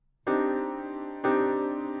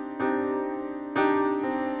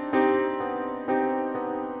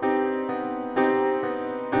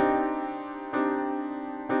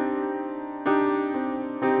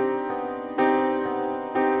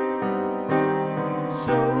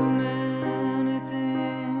So many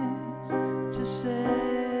things to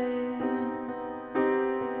say,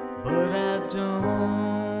 but I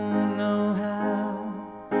don't know how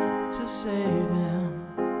to say them.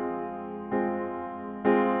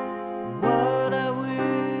 What I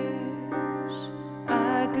wish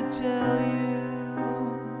I could tell you,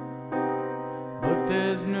 but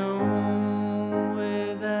there's no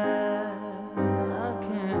way that I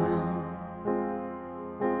can.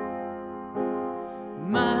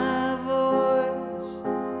 My voice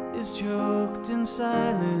is choked in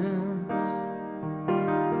silence,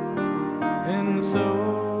 and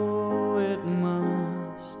so it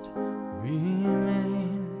must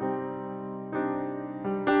remain.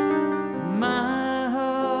 My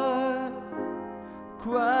heart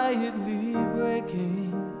quietly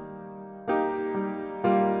breaking,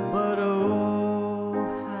 but oh,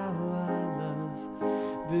 how I love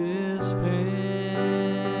this pain.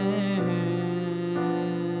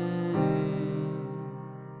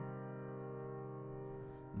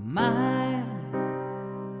 My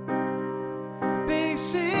big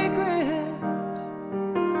secret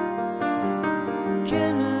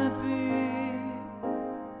cannot be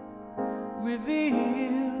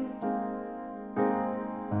revealed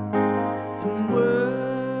in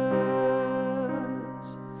words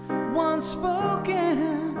once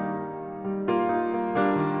spoken,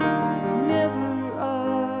 never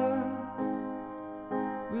are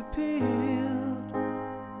repealed.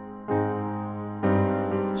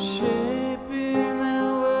 Shaping my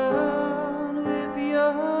world with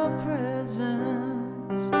your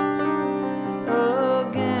presence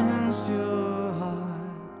against your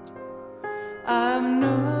heart. I've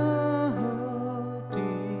no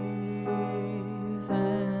defense.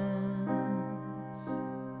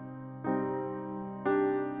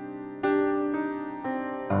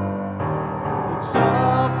 It's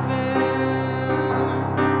often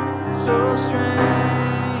so strange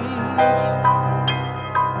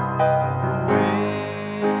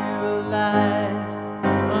life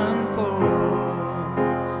unfolds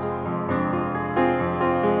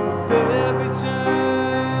with every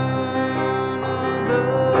turn of the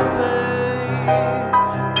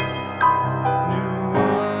page. New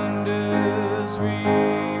wonders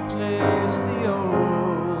replace the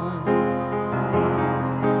old,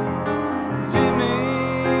 dimming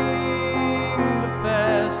the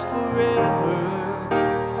past forever.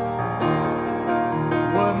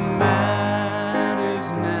 What matters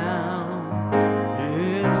now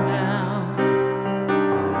is now.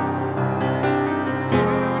 The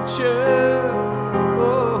future,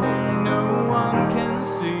 oh, no one can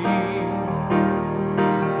see.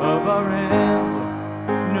 Of our end,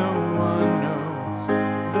 no one knows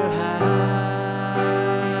the how.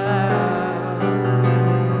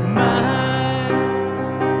 My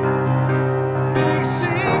big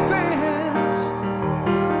secrets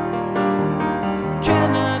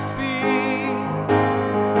cannot be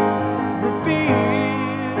revealed.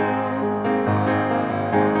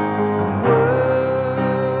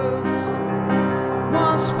 Words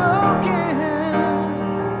once spoken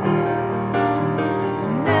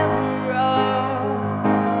never are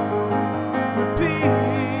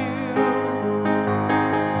repealed.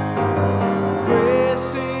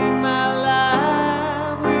 Gracing my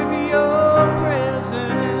life with your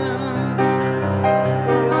presence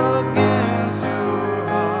against your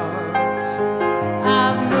heart.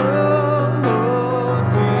 I've no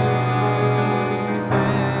defense.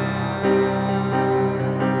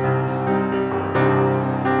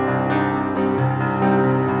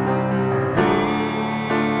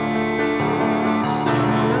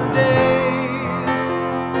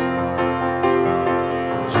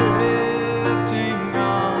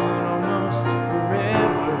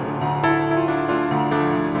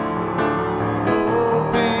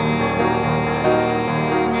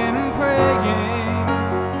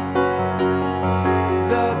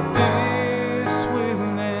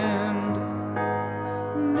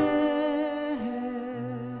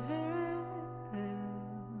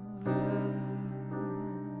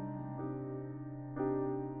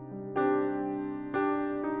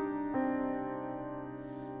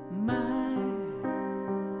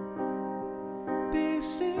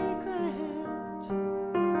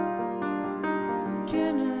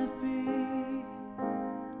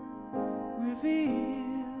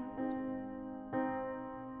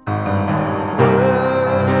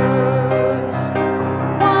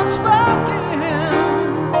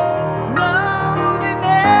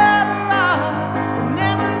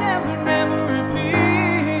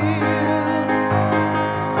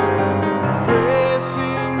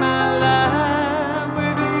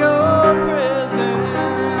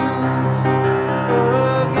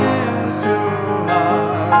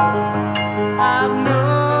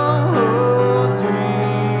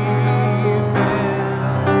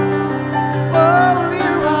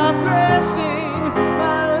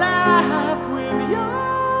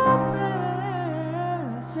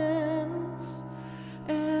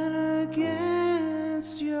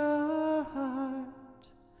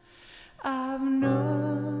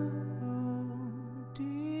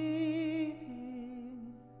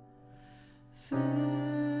 feel